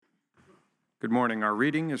Good morning. Our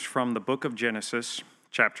reading is from the book of Genesis,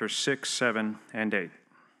 chapters 6, 7, and 8.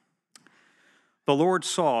 The Lord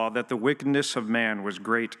saw that the wickedness of man was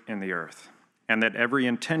great in the earth, and that every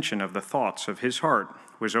intention of the thoughts of his heart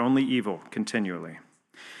was only evil continually.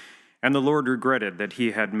 And the Lord regretted that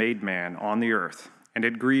he had made man on the earth, and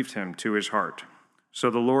it grieved him to his heart.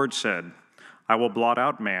 So the Lord said, I will blot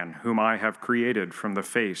out man, whom I have created from the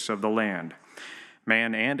face of the land,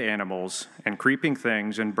 man and animals, and creeping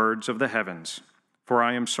things and birds of the heavens, for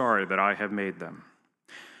I am sorry that I have made them.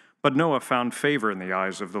 But Noah found favor in the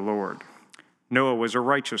eyes of the Lord. Noah was a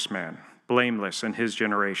righteous man, blameless in his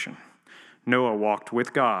generation. Noah walked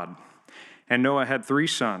with God, and Noah had 3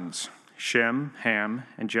 sons, Shem, Ham,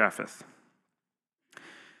 and Japheth.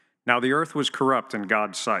 Now the earth was corrupt in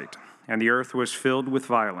God's sight, and the earth was filled with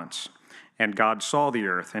violence. And God saw the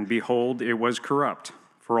earth, and behold, it was corrupt,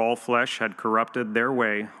 for all flesh had corrupted their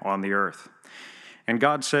way on the earth. And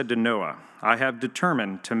God said to Noah, I have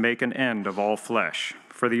determined to make an end of all flesh,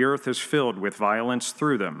 for the earth is filled with violence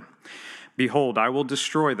through them. Behold, I will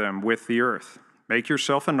destroy them with the earth. Make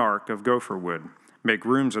yourself an ark of gopher wood, make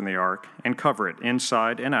rooms in the ark, and cover it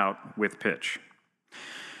inside and out with pitch.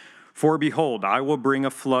 For behold, I will bring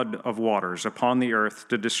a flood of waters upon the earth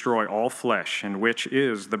to destroy all flesh, in which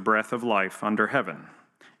is the breath of life under heaven.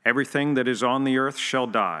 Everything that is on the earth shall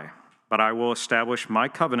die, but I will establish my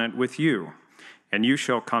covenant with you, and you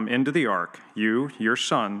shall come into the ark, you, your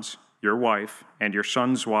sons, your wife, and your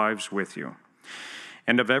sons' wives with you.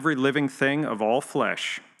 And of every living thing of all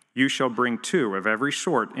flesh, you shall bring 2 of every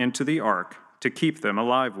sort into the ark to keep them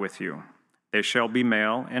alive with you. They shall be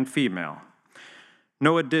male and female.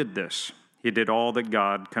 Noah did this. He did all that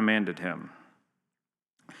God commanded him.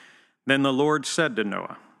 Then the Lord said to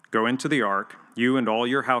Noah, Go into the ark, you and all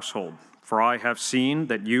your household, for I have seen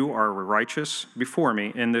that you are righteous before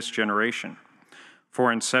me in this generation.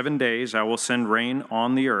 For in 7 days I will send rain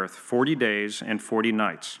on the earth 40 days and 40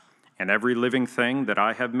 nights, and every living thing that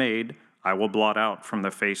I have made I will blot out from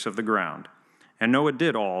the face of the ground. And Noah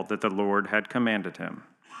did all that the Lord had commanded him.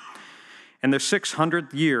 In the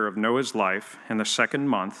 600th year of Noah's life, in the 2nd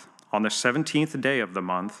month, on the 17th day of the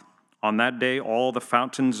month, on that day all the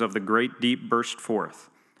fountains of the great deep burst forth,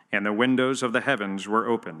 and the windows of the heavens were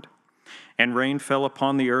opened. And rain fell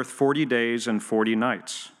upon the earth 40 days and 40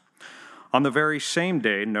 nights. On the very same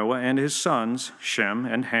day Noah and his sons, Shem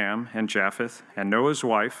and Ham and Japheth, and Noah's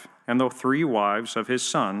wife, and the 3 wives of his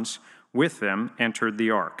sons, with them entered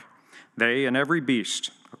the ark. They and every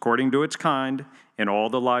beast, according to its kind, and all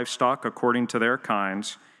the livestock according to their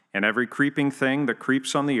kinds, and every creeping thing that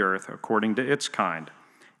creeps on the earth according to its kind,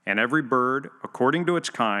 and every bird according to its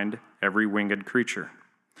kind, every winged creature.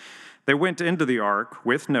 They went into the ark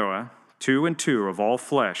with Noah, 2 and 2 of all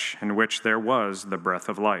flesh, in which there was the breath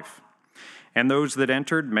of life. And those that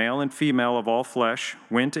entered, male and female of all flesh,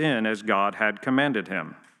 went in as God had commanded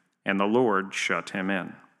him, and the Lord shut him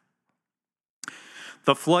in.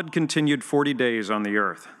 The flood continued 40 days on the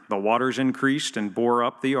earth. The waters increased and bore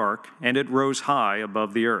up the ark, and it rose high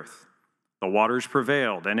above the earth. The waters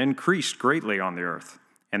prevailed and increased greatly on the earth,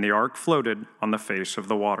 and the ark floated on the face of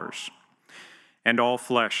the waters. And all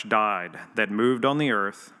flesh died that moved on the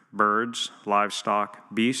earth, birds,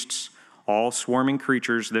 livestock, beasts, all swarming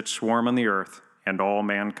creatures that swarm on the earth, and all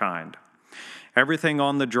mankind. Everything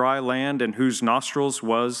on the dry land in whose nostrils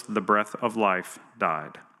was the breath of life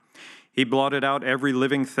died. He blotted out every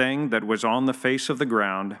living thing that was on the face of the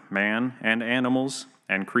ground, man and animals,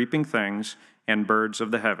 and creeping things, and birds of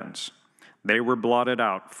the heavens. They were blotted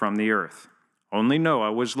out from the earth. Only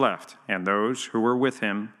Noah was left, and those who were with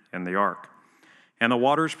him in the ark. And the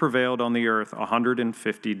waters prevailed on the earth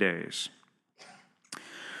 150 days.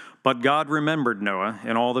 But God remembered Noah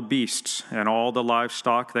and all the beasts and all the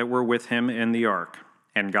livestock that were with him in the ark.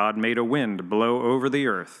 And God made a wind blow over the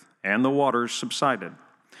earth, and the waters subsided.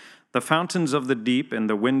 The fountains of the deep and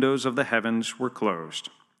the windows of the heavens were closed.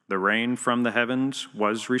 The rain from the heavens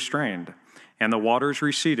was restrained, and the waters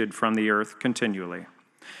receded from the earth continually.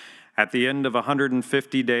 At the end of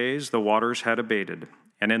 150 days, the waters had abated,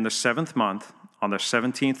 and in the 7th month, on the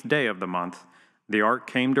 17th day of the month, the ark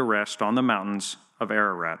came to rest on the mountains of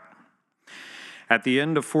Ararat. At the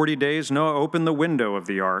end of 40 days, Noah opened the window of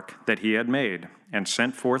the ark that he had made and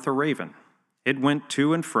sent forth a raven. It went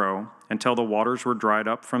to and fro until the waters were dried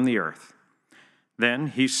up from the earth. Then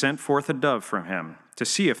he sent forth a dove from him to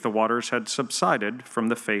see if the waters had subsided from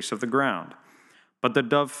the face of the ground. But the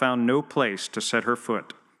dove found no place to set her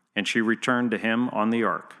foot, and she returned to him on the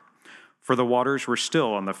ark. For the waters were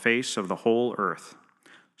still on the face of the whole earth.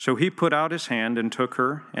 So he put out his hand and took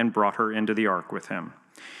her and brought her into the ark with him.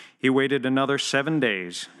 He waited another 7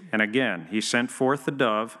 days, and again he sent forth the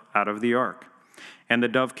dove out of the ark. And the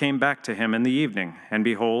dove came back to him in the evening, and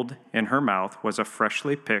behold, in her mouth was a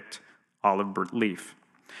freshly picked olive leaf.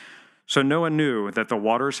 So Noah knew that the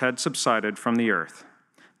waters had subsided from the earth.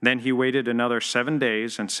 Then he waited another 7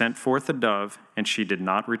 days and sent forth the dove, and she did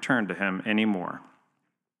not return to him any more.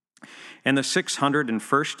 In the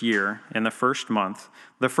 601st year, in the first month,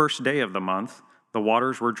 the first day of the month, the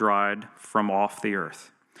waters were dried from off the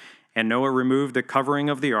earth. And Noah removed the covering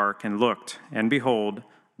of the ark and looked, and behold,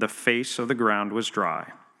 the face of the ground was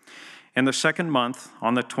dry. In the second month,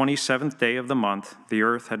 on the 27th day of the month, the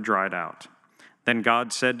earth had dried out. Then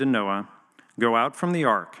God said to Noah, "Go out from the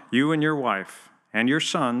ark, you and your wife, and your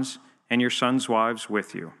sons wives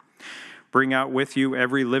with you. Bring out with you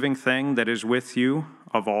every living thing that is with you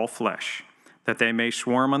of all flesh, that they may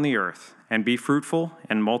swarm on the earth, and be fruitful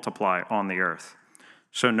and multiply on the earth."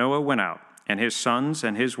 So Noah went out, and his sons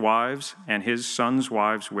and his wives and his sons'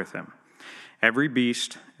 wives with him. Every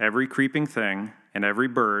beast, every creeping thing, and every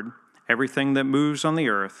bird, everything that moves on the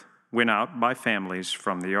earth, went out by families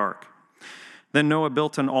from the ark. Then Noah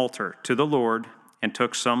built an altar to the Lord and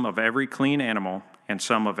took some of every clean animal and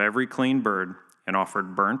some of every clean bird and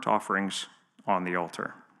offered burnt offerings on the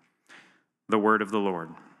altar. The word of the Lord.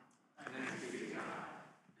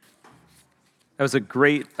 That was a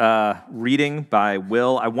great reading by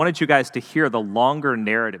Will. I wanted you guys to hear the longer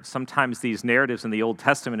narrative. Sometimes these narratives in the Old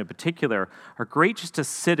Testament in particular are great just to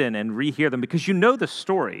sit in and rehear them because you know the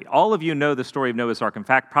story. All of you know the story of Noah's Ark. In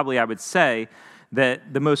fact, probably I would say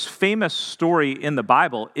that the most famous story in the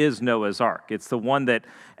Bible is Noah's Ark. It's the one that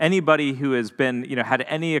anybody who has been, had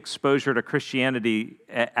any exposure to Christianity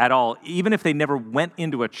at all, even if they never went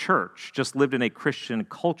into a church, just lived in a Christian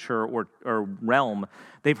culture or realm,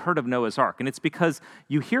 they've heard of Noah's Ark. And it's because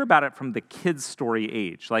you hear about it from the kids' story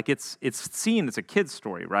age. Like it's seen as a kid's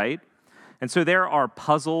story, right? And so there are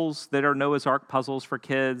puzzles that are Noah's Ark puzzles for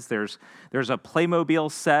kids. There's a Playmobil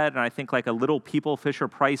set, and I think like a little People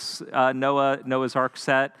Fisher-Price Noah's Ark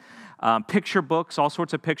set. Picture books, all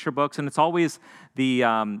sorts of picture books, and it's always the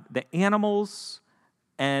animals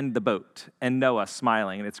and the boat and Noah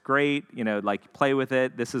smiling, and it's great. Like play with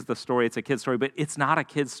it. This is the story. It's a kid's story, but it's not a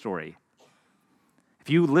kid's story. If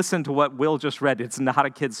you listen to what Will just read, it's not a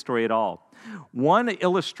kid's story at all. One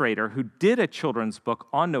illustrator who did a children's book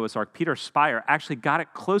on Noah's Ark, Peter Spire, actually got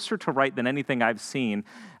it closer to right than anything I've seen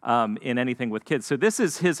in anything with kids. So this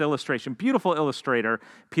is his illustration. Beautiful illustrator,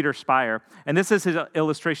 Peter Spire. And this is his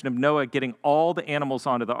illustration of Noah getting all the animals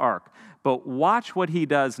onto the ark. But watch what he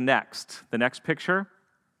does next. The next picture.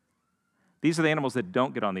 These are the animals that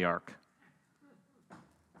don't get on the ark.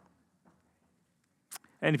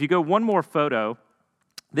 And if you go one more photo,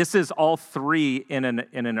 this is all three in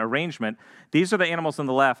an arrangement. These are the animals on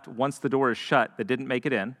the left once the door is shut that didn't make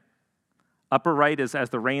it in. Upper right is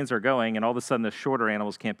as the rains are going, and all of a sudden the shorter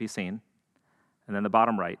animals can't be seen. And then the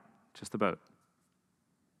bottom right, just the boat.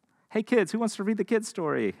 Hey kids, who wants to read the kids'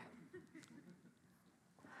 story?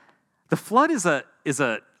 The flood it's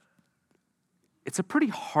a pretty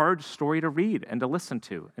hard story to read and to listen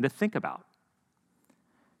to and to think about.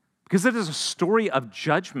 Because it is a story of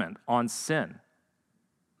judgment on sin,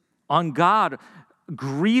 on God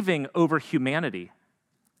grieving over humanity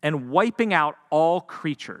and wiping out all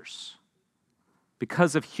creatures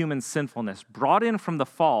because of human sinfulness, brought in from the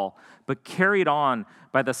fall, but carried on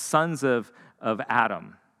by the sons of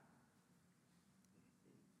Adam.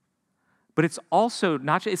 But it's also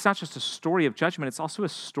not just a story of judgment, it's also a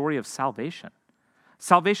story of salvation.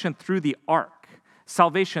 Salvation through the ark,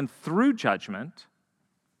 salvation through judgment.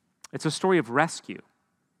 It's a story of rescue.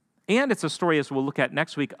 And it's a story, as we'll look at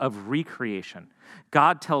next week, of recreation.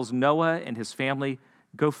 God tells Noah and his family,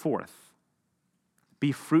 go forth,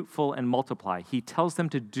 be fruitful and multiply. He tells them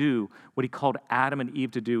to do what he called Adam and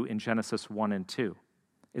Eve to do in Genesis 1 and 2.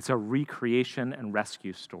 It's a recreation and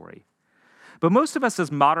rescue story. But most of us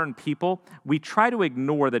as modern people, we try to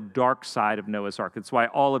ignore the dark side of Noah's Ark. That's why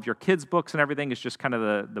all of your kids' books and everything is just kind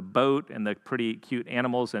of the boat and the pretty cute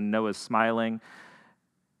animals and Noah's smiling.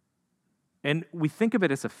 And we think of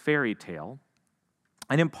it as a fairy tale.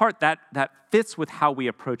 And in part, that fits with how we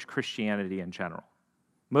approach Christianity in general.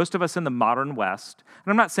 Most of us in the modern West,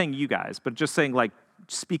 and I'm not saying you guys, but just saying like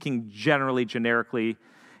speaking generally, generically,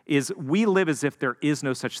 is we live as if there is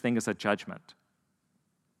no such thing as a judgment.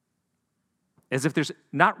 As if there's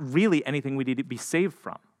not really anything we need to be saved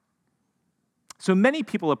from. So many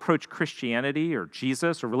people approach Christianity or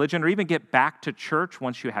Jesus or religion or even get back to church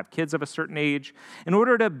once you have kids of a certain age in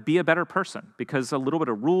order to be a better person because a little bit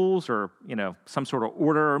of rules or some sort of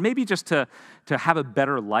order or maybe just to have a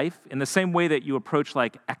better life in the same way that you approach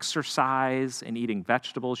like exercise and eating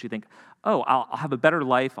vegetables. You think, oh, I'll have a better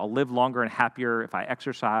life, I'll live longer and happier if I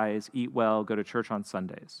exercise, eat well, go to church on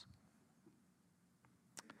Sundays.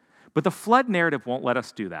 But the flood narrative won't let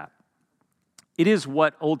us do that. It is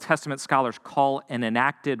what Old Testament scholars call an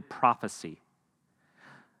enacted prophecy,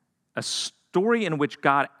 a story in which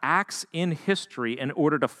God acts in history in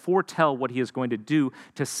order to foretell what he is going to do,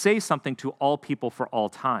 to say something to all people for all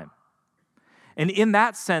time. And in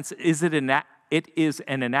that sense, it is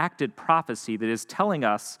an enacted prophecy that is telling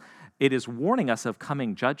us, it is warning us of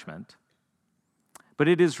coming judgment, but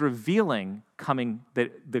it is revealing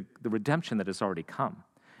the redemption that has already come.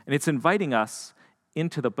 And it's inviting us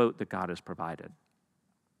into the boat that God has provided.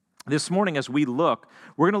 This morning, as we look,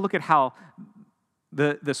 we're going to look at how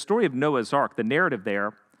the story of Noah's Ark, the narrative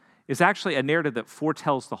there, is actually a narrative that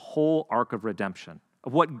foretells the whole arc of redemption,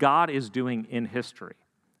 of what God is doing in history.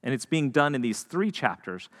 And it's being done in these 3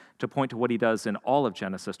 chapters to point to what he does in all of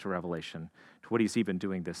Genesis to Revelation, to what he's even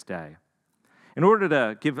doing this day. In order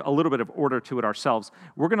to give a little bit of order to it ourselves,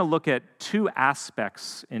 we're going to look at 2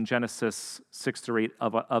 aspects in Genesis 6 through 8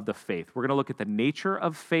 of the faith. We're going to look at the nature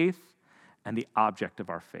of faith and the object of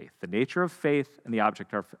our faith. The nature of faith and the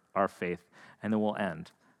object of our faith. And then we'll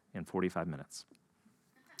end in 45 minutes.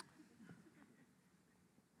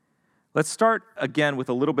 Let's start again with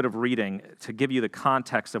a little bit of reading to give you the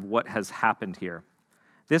context of what has happened here.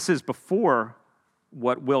 This is before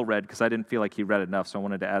what Will read, because I didn't feel like he read enough, so I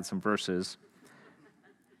wanted to add some verses.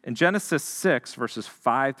 In Genesis 6, verses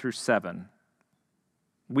 5 through 7,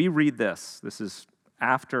 we read this. This is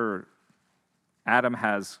after Adam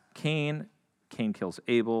has Cain. Cain kills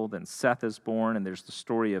Abel, then Seth is born, and there's the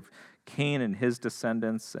story of Cain and his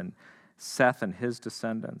descendants, and Seth and his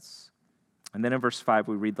descendants. And then in verse 5,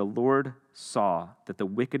 we read, "The Lord saw that the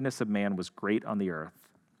wickedness of man was great on the earth,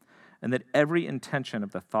 and that every intention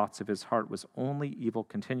of the thoughts of his heart was only evil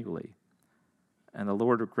continually. And the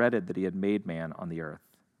Lord regretted that he had made man on the earth,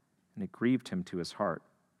 and it grieved him to his heart.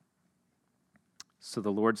 So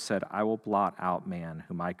the Lord said, I will blot out man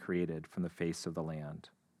whom I created from the face of the land.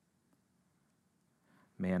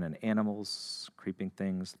 Man and animals, creeping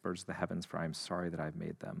things, the birds of the heavens, for I am sorry that I've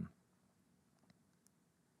made them."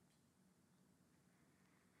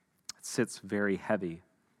 It sits very heavy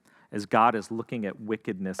as God is looking at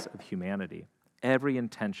wickedness of humanity. Every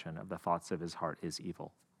intention of the thoughts of his heart is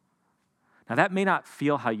evil. Now, that may not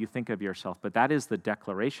feel how you think of yourself, but that is the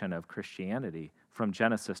declaration of Christianity from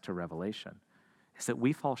Genesis to Revelation, is that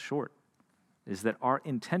we fall short, is that our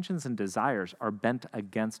intentions and desires are bent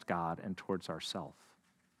against God and towards ourselves.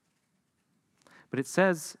 But it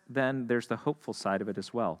says then there's the hopeful side of it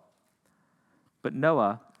as well. But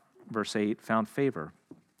Noah, verse 8, found favor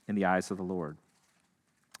in the eyes of the Lord.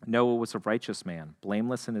 Noah was a righteous man,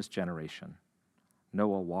 blameless in his generation.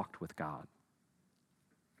 Noah walked with God.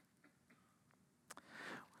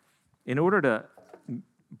 In order to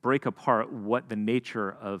break apart what the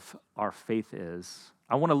nature of our faith is,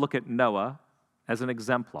 I want to look at Noah as an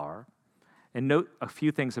exemplar and note a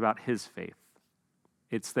few things about his faith.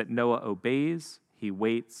 It's that Noah obeys, he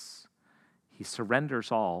waits, he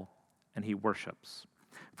surrenders all, and he worships.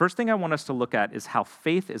 First thing I want us to look at is how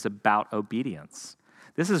faith is about obedience.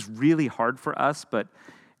 This is really hard for us, but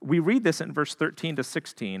we read this in verse 13 to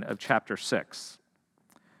 16 of chapter 6.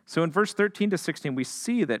 So in verse 13 to 16, we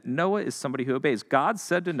see that Noah is somebody who obeys. God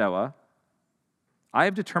said to Noah, I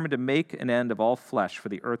have determined to make an end of all flesh, for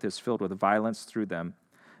the earth is filled with violence through them.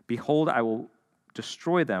 Behold, I will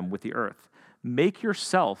destroy them with the earth. Make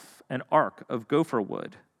yourself an ark of gopher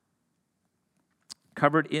wood.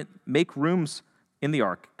 Make rooms in the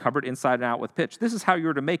ark, covered inside and out with pitch. This is how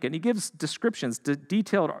you're to make it. And he gives descriptions,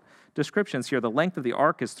 detailed descriptions here. The length of the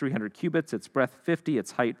ark is 300 cubits, its breadth 50,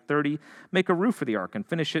 its height 30. Make a roof for the ark and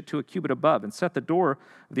finish it to a cubit above, and set the door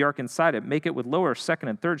of the ark inside it. Make it with lower, second,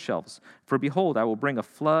 and third shelves. For behold, I will bring a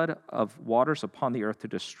flood of waters upon the earth to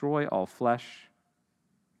destroy all flesh.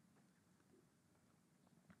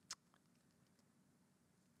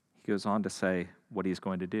 He goes on to say what he's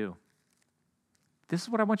going to do. This is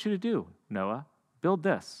what I want you to do, Noah. Build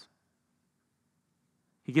this.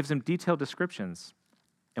 He gives him detailed descriptions.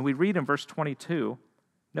 And we read in verse 22,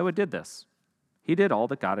 Noah did this. He did all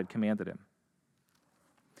that God had commanded him.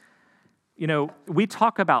 You know, we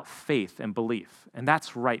talk about faith and belief, and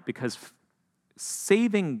that's right, because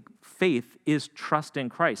saving faith is trust in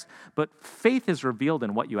Christ. But faith is revealed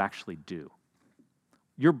in what you actually do.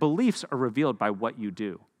 Your beliefs are revealed by what you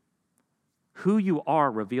do. Who you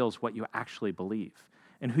are reveals what you actually believe.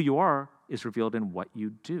 And who you are is revealed in what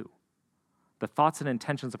you do. The thoughts and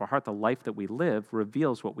intentions of our heart, the life that we live,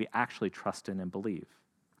 reveals what we actually trust in and believe.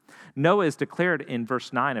 Noah is declared in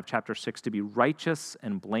verse 9 of chapter 6 to be righteous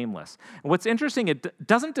and blameless. And what's interesting, it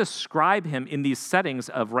doesn't describe him in these settings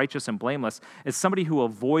of righteous and blameless as somebody who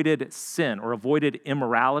avoided sin or avoided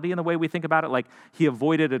immorality in the way we think about it, like he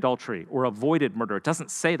avoided adultery or avoided murder. It doesn't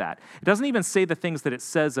say that. It doesn't even say the things that it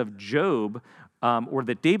says of Job or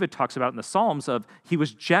that David talks about in the Psalms of he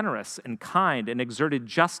was generous and kind and exerted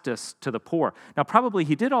justice to the poor. Now, probably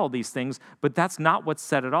he did all these things, but that's not what's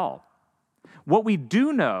said at all. What we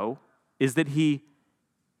do know is that he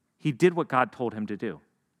did what God told him to do.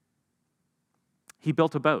 He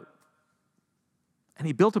built a boat. And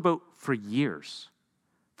he built a boat for years.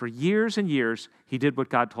 For years and years, he did what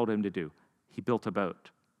God told him to do. He built a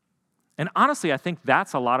boat. And honestly, I think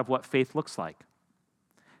that's a lot of what faith looks like.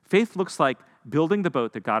 Faith looks like building the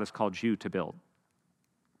boat that God has called you to build.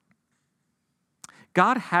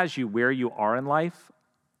 God has you where you are in life,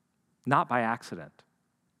 not by accident.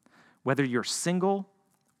 Whether you're single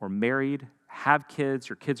or married, have kids,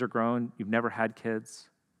 your kids are grown, you've never had kids,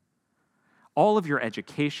 all of your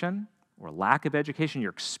education or lack of education, your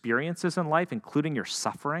experiences in life, including your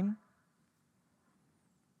suffering,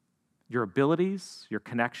 your abilities, your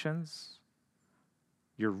connections,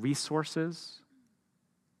 your resources,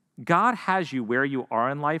 God has you where you are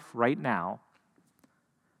in life right now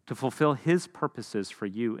to fulfill his purposes for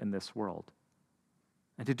you in this world,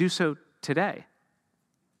 and to do so today.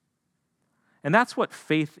 And that's what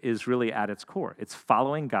faith is really at its core. It's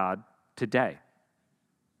following God today.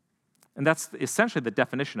 And that's essentially the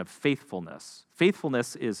definition of faithfulness.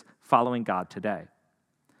 Faithfulness is following God today.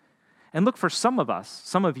 And look, for some of us,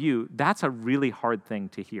 some of you, that's a really hard thing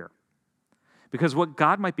to hear. Because what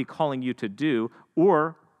God might be calling you to do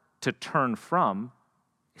or to turn from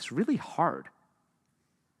is really hard.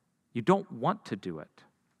 You don't want to do it.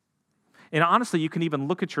 And honestly, you can even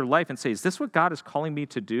look at your life and say, is this what God is calling me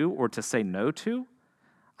to do or to say no to?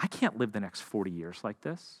 I can't live the next 40 years like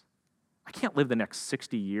this. I can't live the next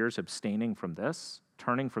 60 years abstaining from this,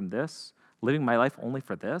 turning from this, living my life only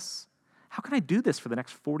for this. How can I do this for the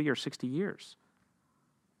next 40 or 60 years?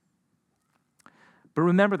 But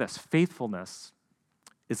remember this, faithfulness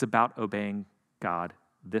is about obeying God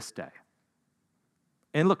this day.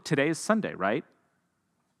 And look, today is Sunday, right?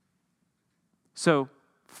 So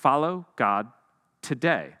follow God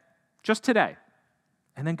today, just today,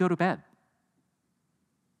 and then go to bed.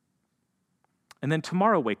 And then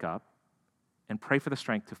tomorrow wake up and pray for the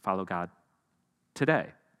strength to follow God today,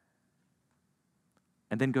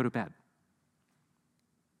 and then go to bed.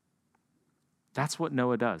 That's what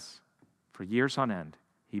Noah does for years on end.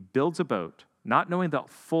 He builds a boat, not knowing the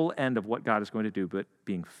full end of what God is going to do, but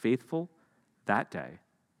being faithful that day.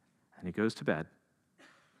 And he goes to bed,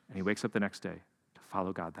 and he wakes up the next day to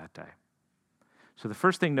follow God that day. So the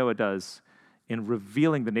first thing Noah does in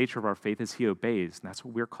revealing the nature of our faith is he obeys, and that's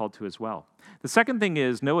what we're called to as well. The second thing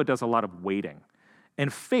is Noah does a lot of waiting.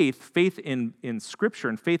 And faith in Scripture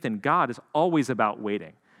and faith in God is always about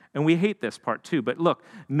waiting. And we hate this part too, but look,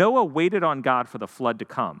 Noah waited on God for the flood to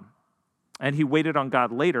come. And he waited on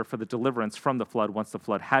God later for the deliverance from the flood once the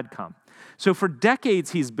flood had come. So for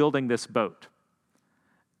decades, he's building this boat,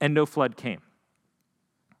 and no flood came.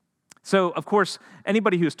 So, of course,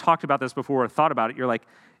 anybody who's talked about this before or thought about it, you're like,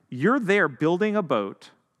 you're there building a boat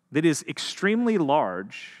that is extremely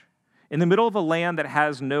large in the middle of a land that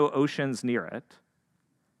has no oceans near it.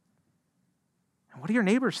 And what do your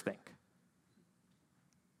neighbors think?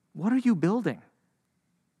 What are you building?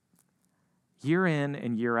 Year in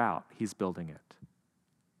and year out, he's building it.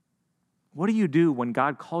 What do you do when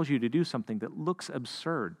God calls you to do something that looks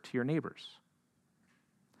absurd to your neighbors?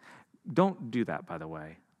 Don't do that, by the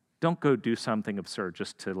way. Don't go do something absurd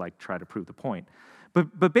just to try to prove the point.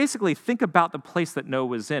 But basically, think about the place that Noah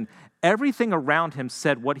was in. Everything around him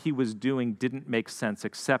said what he was doing didn't make sense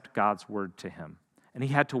except God's word to him. And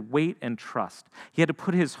he had to wait and trust. He had to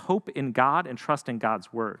put his hope in God and trust in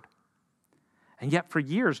God's word. And yet for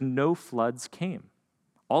years, no floods came.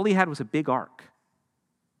 All he had was a big ark.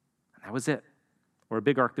 And that was it. Or a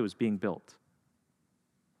big ark that was being built.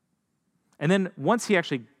 And then once he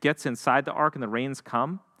actually gets inside the ark and the rains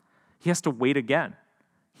come, he has to wait again.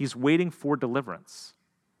 He's waiting for deliverance.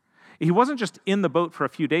 He wasn't just in the boat for a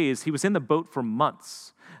few days. He was in the boat for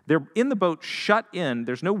months. They're in the boat shut in.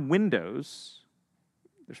 There's no windows.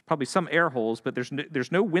 There's probably some air holes, but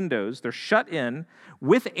there's no windows. They're shut in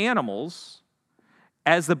with animals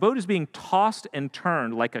as the boat is being tossed and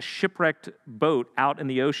turned like a shipwrecked boat out in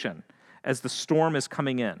the ocean as the storm is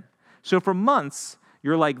coming in. So for months,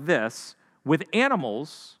 you're like this with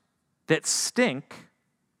animals that stink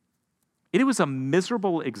It was a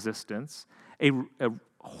miserable existence, a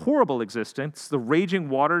horrible existence, the raging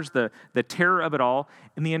waters, the terror of it all.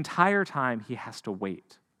 And the entire time he has to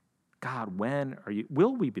wait. God, when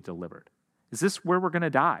will we be delivered? Is this where we're going to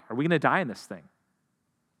die? Are we going to die in this thing?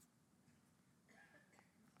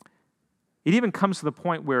 It even comes to the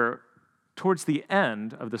point where towards the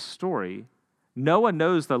end of the story, Noah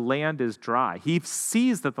knows the land is dry. He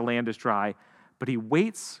sees that the land is dry, but he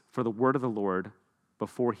waits for the word of the Lord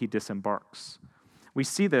before he disembarks. We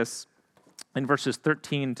see this in verses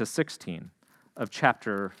 13 to 16 of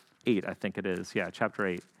chapter 8, I think it is. Yeah, chapter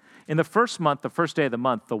 8. In the first month, the first day of the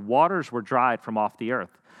month, the waters were dried from off the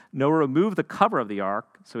earth. Noah removed the cover of the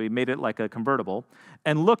ark, so he made it like a convertible,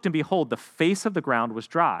 and looked, and behold, the face of the ground was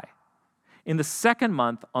dry. In the second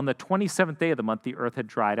month, on the 27th day of the month, the earth had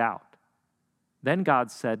dried out. Then God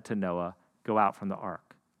said to Noah, go out from the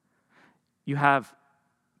ark. You have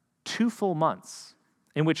 2 full months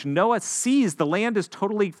in which Noah sees the land is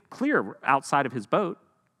totally clear outside of his boat.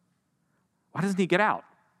 Why doesn't he get out?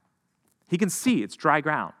 He can see it's dry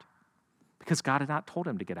ground because God had not told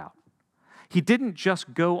him to get out. He didn't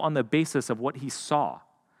just go on the basis of what he saw.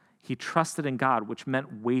 He trusted in God, which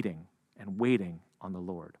meant waiting and waiting on the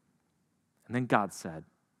Lord. And then God said,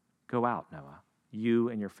 go out, Noah, you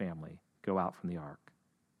and your family, go out from the ark.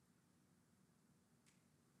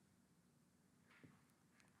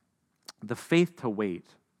 The faith to wait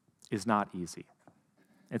is not easy.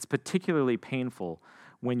 It's particularly painful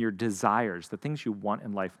when your desires, the things you want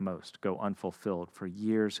in life most, go unfulfilled for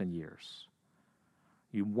years and years.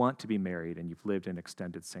 You want to be married and you've lived in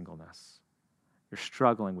extended singleness. You're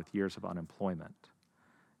struggling with years of unemployment.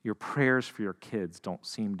 Your prayers for your kids don't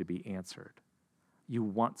seem to be answered. You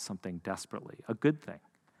want something desperately, a good thing,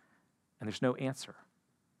 and there's no answer.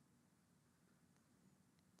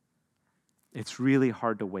 It's really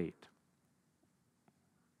hard to wait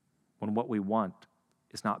when what we want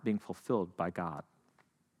is not being fulfilled by God.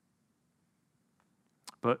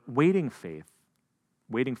 But waiting faith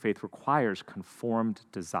requires conformed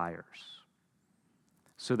desires,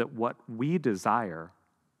 so that what we desire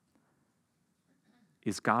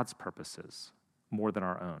is God's purposes more than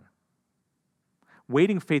our own.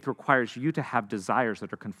 Waiting faith requires you to have desires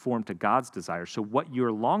that are conformed to God's desires. So what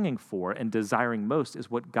you're longing for and desiring most is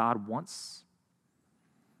what God wants.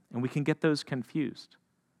 And we can get those confused.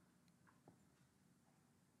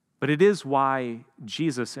 But it is why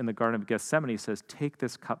Jesus in the Garden of Gethsemane says, take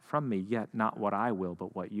this cup from me, yet not what I will,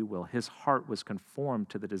 but what you will. His heart was conformed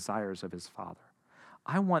to the desires of his Father.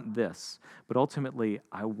 I want this, but ultimately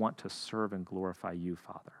I want to serve and glorify you,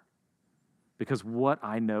 Father. Because what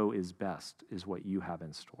I know is best is what you have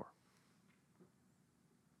in store.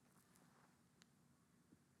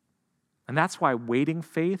 And that's why waiting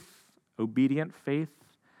faith, obedient faith,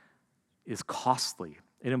 is costly.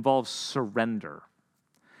 It involves surrender.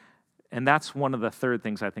 And that's one of the third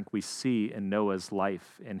things I think we see in Noah's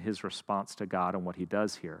life, in his response to God and what he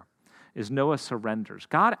does here, is Noah surrenders.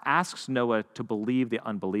 God asks Noah to believe the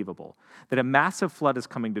unbelievable, that a massive flood is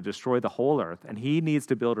coming to destroy the whole earth, and he needs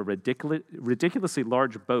to build a ridiculously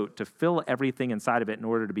large boat to fill everything inside of it in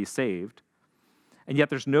order to be saved. And yet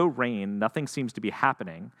there's no rain, nothing seems to be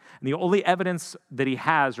happening. And the only evidence that he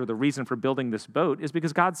has, or the reason for building this boat, is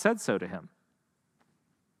because God said so to him.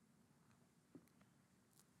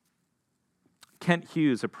 Kent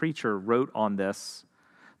Hughes, a preacher, wrote on this,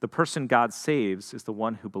 the person God saves is the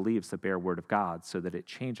one who believes the bare word of God so that it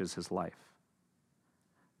changes his life.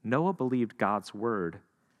 Noah believed God's word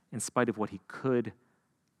in spite of what he could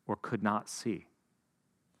or could not see.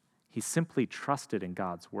 He simply trusted in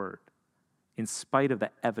God's word in spite of the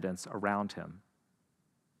evidence around him.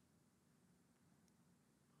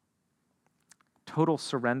 Total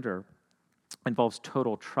surrender involves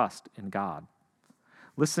total trust in God.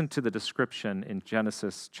 Listen to the description in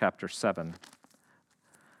Genesis chapter 7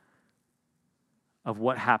 of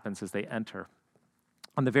what happens as they enter.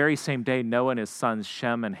 On the very same day, Noah and his sons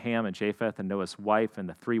Shem and Ham and Japheth and Noah's wife and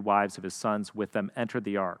the 3 wives of his sons with them entered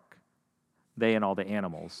the ark. They and all the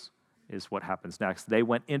animals is what happens next. They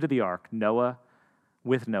went into the ark, Noah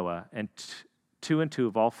with Noah, and 2 and 2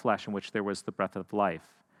 of all flesh in which there was the breath of life.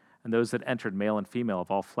 And those that entered, male and female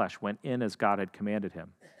of all flesh, went in as God had commanded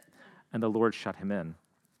him. And the Lord shut him in.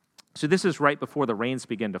 So this is right before the rains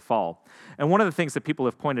begin to fall. And one of the things that people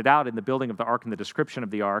have pointed out in the building of the ark and the description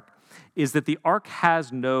of the ark is that the ark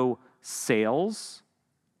has no sails,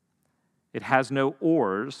 it has no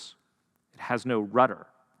oars, it has no rudder.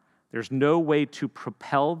 There's no way to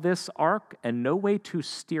propel this ark and no way to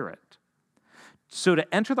steer it. So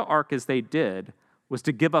to enter the ark as they did was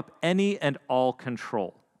to give up any and all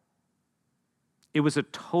control. It was a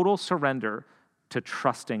total surrender to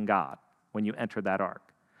trusting God. when you enter that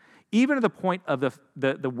ark. Even to the point of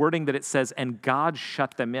the wording that it says, and God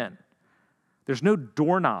shut them in. There's no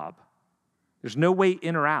doorknob. There's no way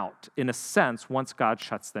in or out, in a sense, once God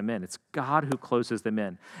shuts them in. It's God who closes them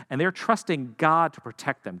in. And they're trusting God to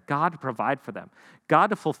protect them, God to provide for them,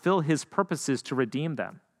 God to fulfill his purposes to redeem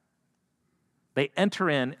them. They enter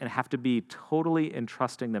in and have to be totally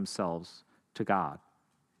entrusting themselves to God.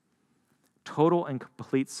 Total and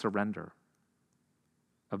complete surrender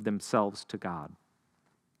of themselves to God.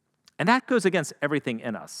 And that goes against everything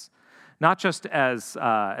in us, not just as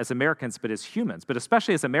Americans, but as humans, but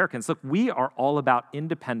especially as Americans. Look, we are all about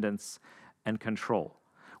independence and control.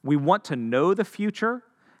 We want to know the future,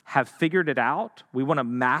 have figured it out. We want to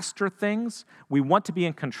master things. We want to be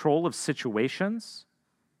in control of situations.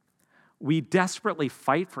 We desperately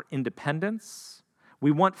fight for independence.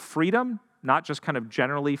 We want freedom, not just kind of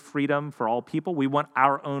generally freedom for all people. We want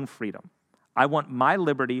our own freedom. I want my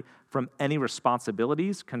liberty from any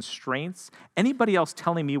responsibilities, constraints, anybody else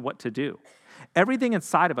telling me what to do. Everything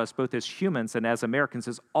inside of us, both as humans and as Americans,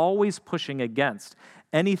 is always pushing against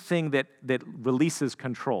anything that releases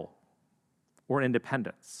control or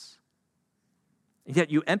independence. And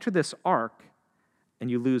yet you enter this ark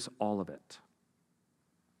and you lose all of it.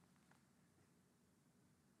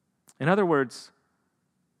 In other words,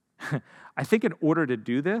 I think in order to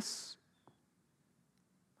do this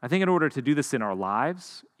in our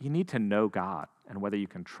lives, you need to know God and whether you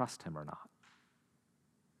can trust him or not.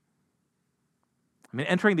 I mean,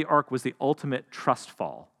 entering the ark was the ultimate trust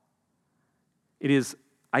fall. It is,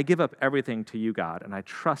 I give up everything to you, God, and I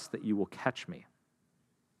trust that you will catch me.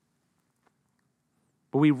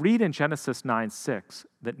 But we read in Genesis 9:6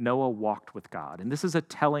 that Noah walked with God, and this is a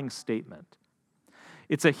telling statement.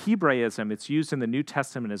 It's a Hebraism. It's used in the New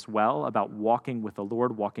Testament as well about walking with the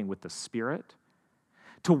Lord, walking with the Spirit.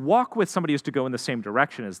 To walk with somebody is to go in the same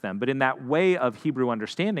direction as them, but in that way of Hebrew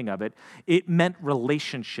understanding of it, it meant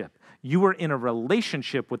relationship. You were in a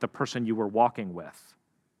relationship with the person you were walking with.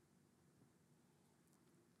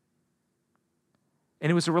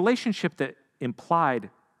 And it was a relationship that implied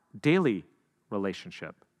daily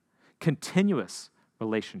relationship, continuous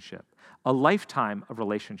relationship, a lifetime of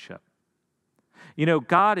relationship. You know,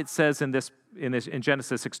 God, it says in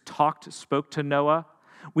Genesis 6, spoke to Noah.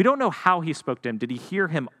 We don't know how he spoke to him. Did he hear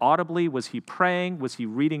him audibly? Was he praying? Was he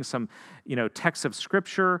reading some, texts of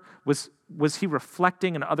Scripture? Was he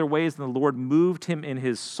reflecting in other ways and the Lord moved him in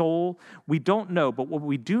his soul? We don't know, but what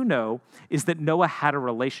we do know is that Noah had a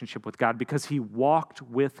relationship with God because he walked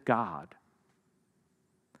with God.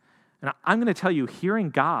 And I'm going to tell you, hearing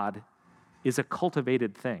God is a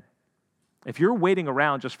cultivated thing. If you're waiting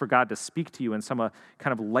around just for God to speak to you in some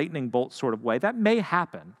kind of lightning bolt sort of way, that may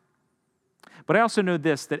happen. But I also know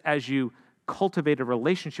this, that as you cultivate a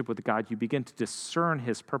relationship with God, you begin to discern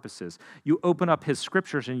his purposes. You open up his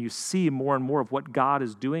scriptures and you see more and more of what God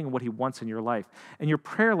is doing and what he wants in your life. And your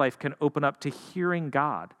prayer life can open up to hearing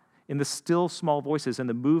God in the still small voices and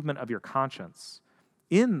the movement of your conscience,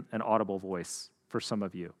 in an audible voice for some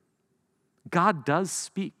of you. God does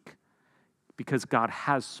speak because God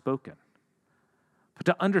has spoken. But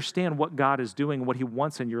to understand what God is doing, what he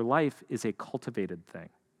wants in your life, is a cultivated thing.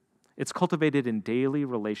 It's cultivated in daily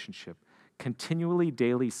relationship, continually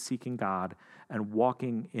daily seeking God and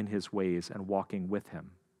walking in his ways and walking with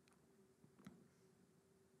him.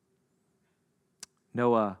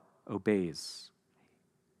 Noah obeys.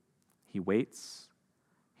 He waits.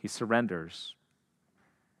 He surrenders.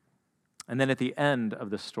 And then at the end of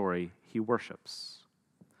the story, he worships.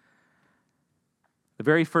 The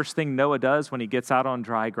very first thing Noah does when he gets out on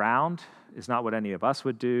dry ground is not what any of us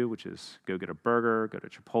would do, which is go get a burger, go to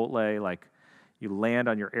Chipotle. Like, you land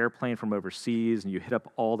on your airplane from overseas and you hit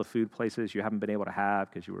up all the food places you haven't been able to have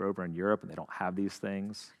because you were over in Europe and they don't have these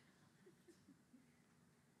things.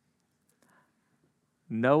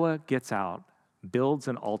 Noah gets out, builds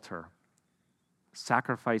an altar,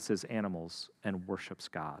 sacrifices animals, and worships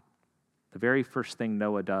God. The very first thing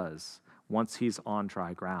Noah does once he's on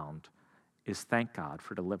dry ground is thank God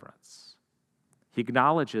for deliverance. He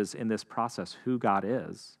acknowledges in this process who God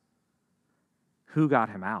is, who got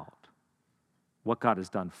him out, what God has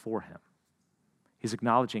done for him. He's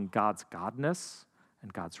acknowledging God's godness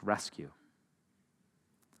and God's rescue.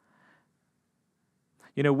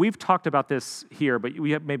 You know, we've talked about this here, but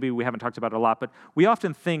maybe we haven't talked about it a lot, but we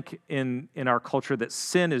often think in our culture that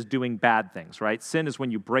sin is doing bad things, right? Sin is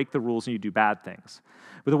when you break the rules and you do bad things.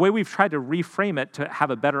 But the way we've tried to reframe it to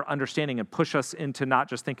have a better understanding and push us into not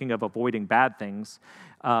just thinking of avoiding bad things,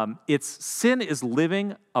 sin is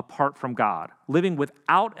living apart from God, living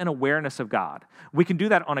without an awareness of God. We can do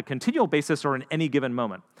that on a continual basis or in any given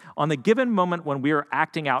moment. On the given moment when we are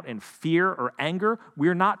acting out in fear or anger,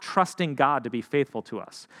 we're not trusting God to be faithful to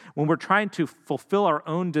us. When we're trying to fulfill our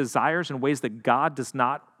own desires in ways that God does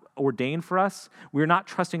not ordain for us, we're not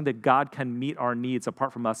trusting that God can meet our needs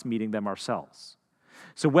apart from us meeting them ourselves.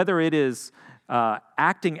 So whether it is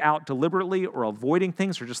acting out deliberately or avoiding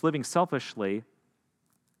things or just living selfishly,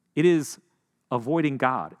 it is avoiding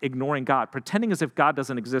God, ignoring God, pretending as if God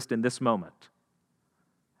doesn't exist in this moment,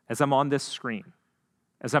 as I'm on this screen,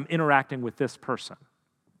 as I'm interacting with this person.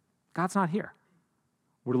 God's not here.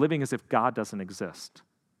 We're living as if God doesn't exist.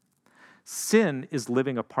 Sin is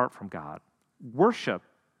living apart from God. Worship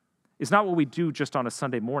is not what we do just on a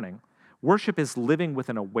Sunday morning. Worship is living with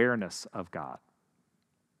an awareness of God.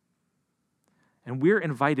 And we're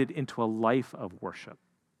invited into a life of worship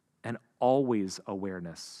and always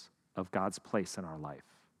awareness of God's place in our life,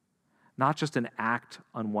 not just an act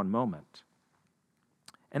on one moment.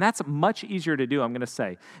 And that's much easier to do, I'm going to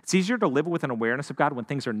say. It's easier to live with an awareness of God when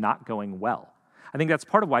things are not going well. I think that's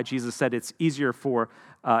part of why Jesus said it's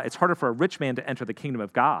harder for a rich man to enter the kingdom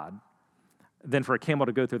of God than for a camel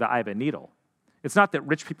to go through the eye of a needle. It's not that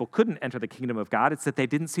rich people couldn't enter the kingdom of God, it's that they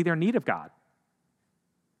didn't see their need of God.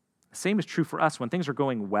 The same is true for us. When things are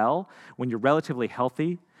going well, when you're relatively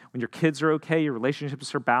healthy, when your kids are okay, your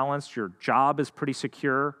relationships are balanced, your job is pretty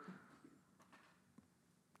secure,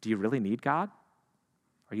 do you really need God?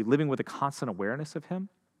 Are you living with a constant awareness of Him?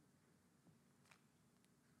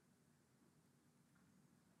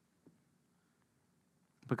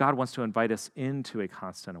 But God wants to invite us into a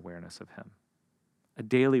constant awareness of Him, a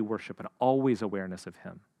daily worship, and always awareness of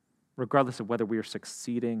Him, regardless of whether we are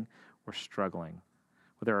succeeding or struggling,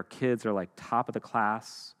 whether our kids are like top of the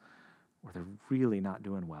class or they're really not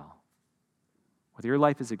doing well, whether your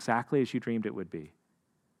life is exactly as you dreamed it would be,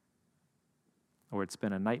 or it's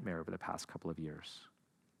been a nightmare over the past couple of years.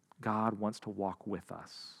 God wants to walk with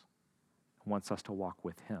us, wants us to walk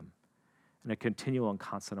with Him in a continual and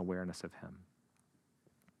constant awareness of Him.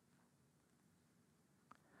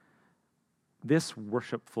 This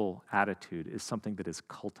worshipful attitude is something that is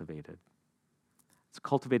cultivated. It's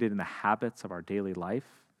cultivated in the habits of our daily life,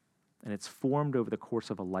 and it's formed over the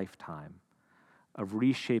course of a lifetime of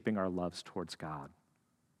reshaping our loves towards God.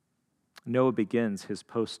 Noah begins his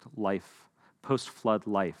post-flood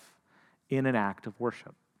life in an act of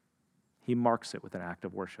worship. He marks it with an act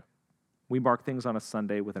of worship. We mark things on a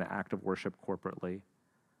Sunday with an act of worship corporately.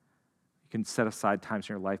 You can set aside times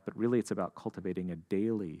in your life, but really it's about cultivating a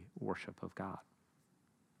daily worship of God.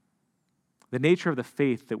 The nature of the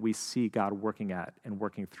faith that we see God working at and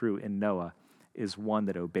working through in Noah is one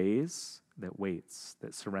that obeys, that waits,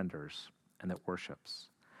 that surrenders, and that worships.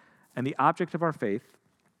 And the object of our faith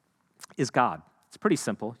is God. It's pretty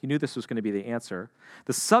simple. You knew this was going to be the answer.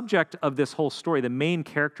 The subject of this whole story, the main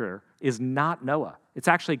character, is not Noah. It's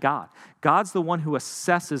actually God. God's the one who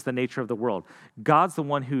assesses the nature of the world. God's the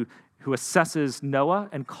one who assesses Noah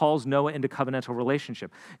and calls Noah into covenantal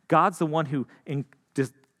relationship. God's the one who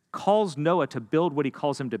calls Noah to build what He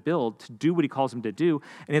calls him to build, to do what He calls him to do.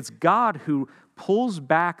 And it's God who pulls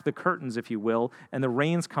back the curtains, if you will, and the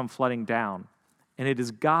rains come flooding down. And it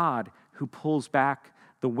is God who pulls back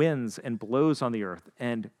the winds and blows on the earth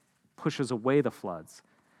and pushes away the floods.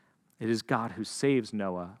 It is God who saves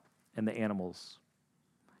Noah and the animals.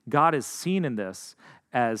 God is seen in this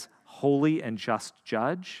as holy and just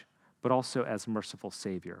judge, but also as merciful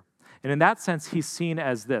Savior. And in that sense, He's seen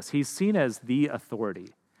as this. He's seen as the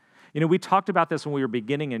authority. You know, we talked about this when we were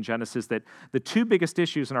beginning in Genesis, that the two biggest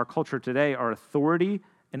issues in our culture today are authority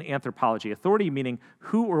and anthropology. Authority meaning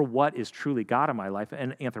who or what is truly God in my life,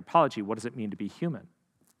 and anthropology, what does it mean to be human?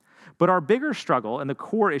 But our bigger struggle, and the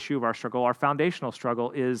core issue of our struggle, our foundational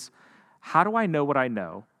struggle, is how do I know what I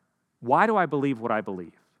know? Why do I believe what I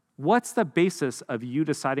believe? What's the basis of you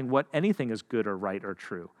deciding what anything is good or right or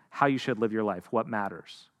true? How you should live your life? What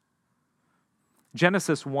matters?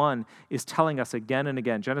 Genesis 1 is telling us again and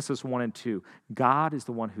again, Genesis 1 and 2, God is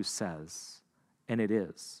the one who says, and it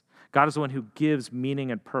is. God is the one who gives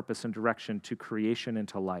meaning and purpose and direction to creation and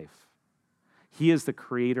to life. He is the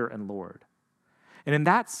creator and Lord. And in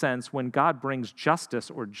that sense, when God brings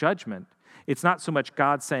justice or judgment, it's not so much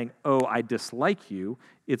God saying, oh, I dislike you.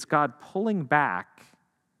 It's God pulling back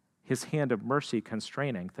His hand of mercy,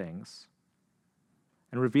 constraining things,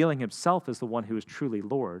 and revealing Himself as the one who is truly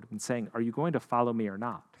Lord and saying, are you going to follow me or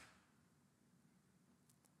not?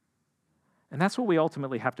 And that's what we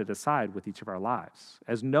ultimately have to decide with each of our lives.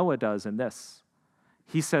 As Noah does in this,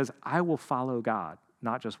 he says, I will follow God,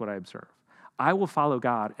 not just what I observe. I will follow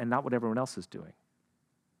God and not what everyone else is doing.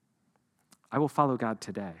 I will follow God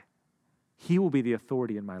today. He will be the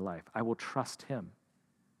authority in my life. I will trust Him.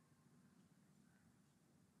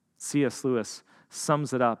 C.S. Lewis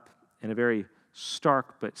sums it up in a very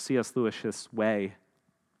stark but C.S. Lewis way.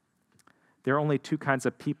 There are only two kinds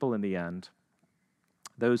of people in the end: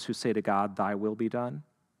 those who say to God, "Thy will be done,"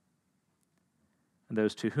 and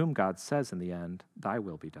those to whom God says in the end, "Thy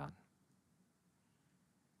will be done."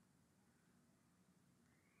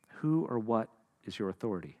 Who or what is your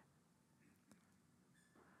authority?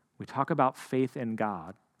 We talk about faith in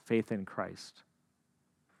God, faith in Christ.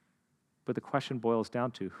 But the question boils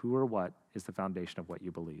down to who or what is the foundation of what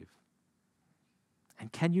you believe?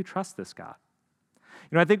 And can you trust this God?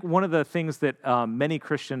 I think one of the things that many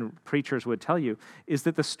Christian preachers would tell you is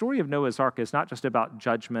that the story of Noah's Ark is not just about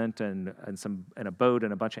judgment and a boat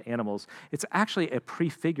and a bunch of animals. It's actually a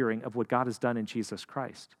prefiguring of what God has done in Jesus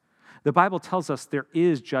Christ. The Bible tells us there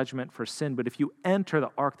is judgment for sin, but if you enter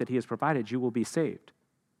the ark that he has provided, you will be saved.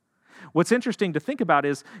 What's interesting to think about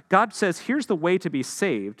is God says, here's the way to be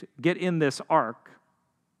saved. Get in this ark.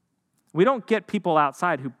 We don't get people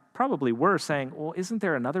outside who probably were saying, well, isn't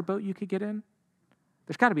there another boat you could get in?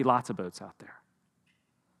 There's got to be lots of boats out there.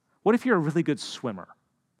 What if you're a really good swimmer?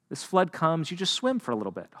 This flood comes, you just swim for a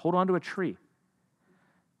little bit, hold on to a tree.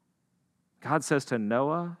 God says to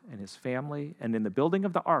Noah and his family, and in the building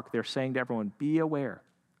of the ark, they're saying to everyone, be aware,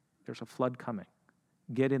 there's a flood coming.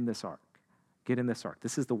 Get in this ark. Get in this ark.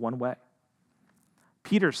 This is the one way.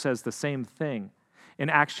 Peter says the same thing in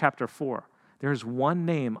Acts chapter 4. There is one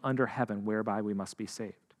name under heaven whereby we must be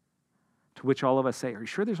saved. To which all of us say, are you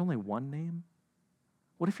sure there's only one name?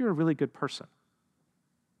 What if you're a really good person?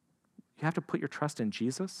 You have to put your trust in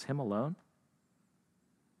Jesus, him alone?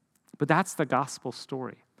 But that's the gospel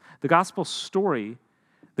story. The gospel story,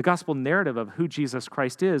 the gospel narrative of who Jesus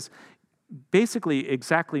Christ is, basically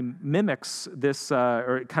exactly mimics this,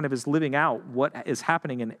 or kind of is living out what is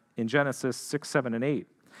happening in Genesis 6, 7, and 8.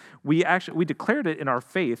 We declared it in our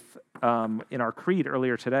faith, in our creed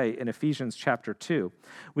earlier today in Ephesians chapter 2.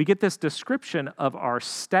 We get this description of our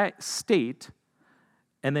state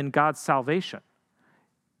and then God's salvation.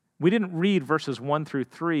 We didn't read verses 1 through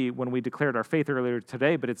 3 when we declared our faith earlier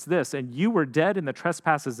today, but it's this: and you were dead in the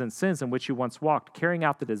trespasses and sins in which you once walked, carrying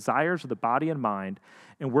out the desires of the body and mind,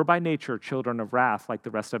 and were by nature children of wrath like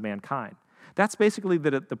the rest of mankind. That's basically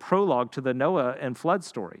the prologue to the Noah and flood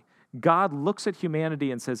story. God looks at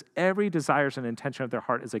humanity and says, every desires and intention of their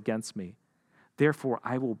heart is against me. Therefore,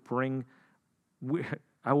 I will bring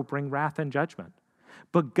wrath and judgment.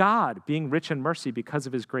 But God, being rich in mercy because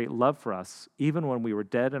of his great love for us, even when we were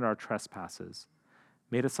dead in our trespasses,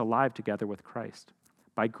 made us alive together with Christ.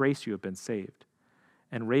 By grace you have been saved,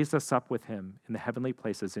 and raised us up with him in the heavenly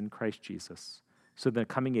places in Christ Jesus, so that in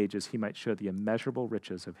the coming ages he might show the immeasurable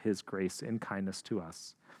riches of his grace and kindness to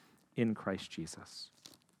us in Christ Jesus.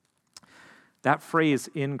 That phrase,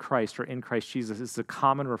 in Christ or in Christ Jesus, is a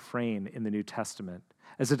common refrain in the New Testament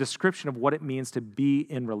as a description of what it means to be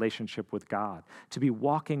in relationship with God. To be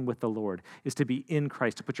walking with the Lord is to be in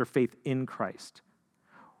Christ, to put your faith in Christ.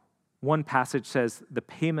 One passage says, the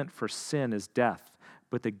payment for sin is death,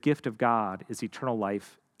 but the gift of God is eternal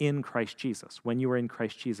life in Christ Jesus. When you are in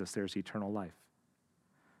Christ Jesus, there's eternal life.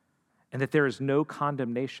 And that there is no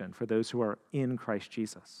condemnation for those who are in Christ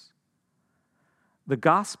Jesus. The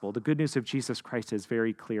gospel, the good news of Jesus Christ, is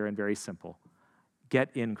very clear and very simple.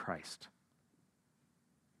 Get in Christ.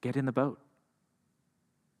 Get in the boat.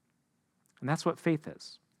 And that's what faith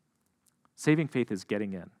is. Saving faith is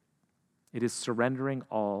getting in. It is surrendering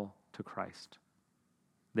all to Christ.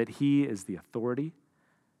 That he is the authority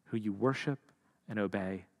who you worship and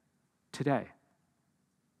obey today.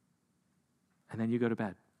 And then you go to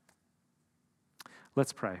bed.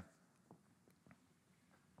 Let's pray.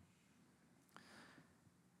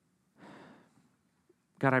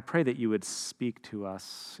 God, I pray that you would speak to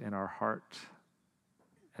us in our heart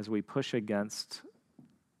as we push against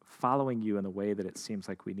following you in the way that it seems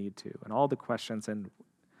like we need to, and all the questions and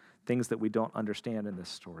things that we don't understand in this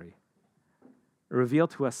story. Reveal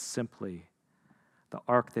to us simply the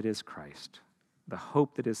ark that is Christ, the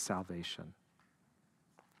hope that is salvation,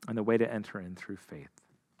 and the way to enter in through faith.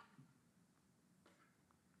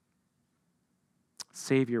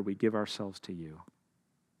 Savior, we give ourselves to you.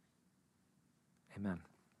 Amen.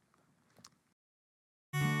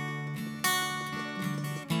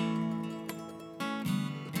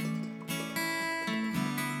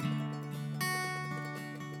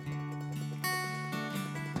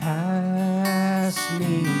 Pass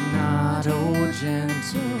me not, O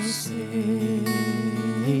gentle Savior.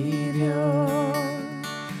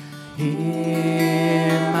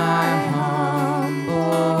 Hear my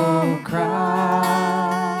humble cry,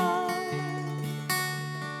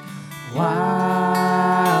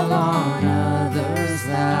 while on others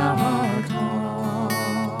thou art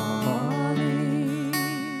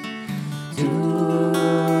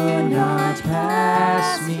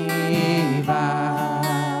me by.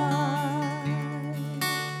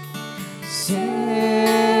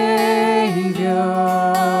 Savior,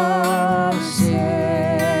 Savior,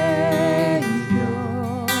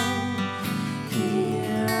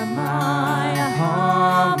 hear my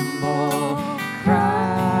humble cry.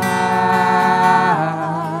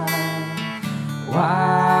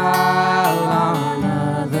 While on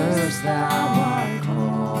others thou art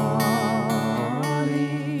calling,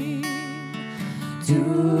 do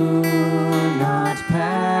not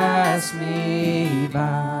pass me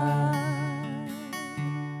by.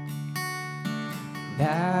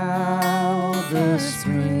 Thou, the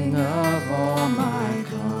spring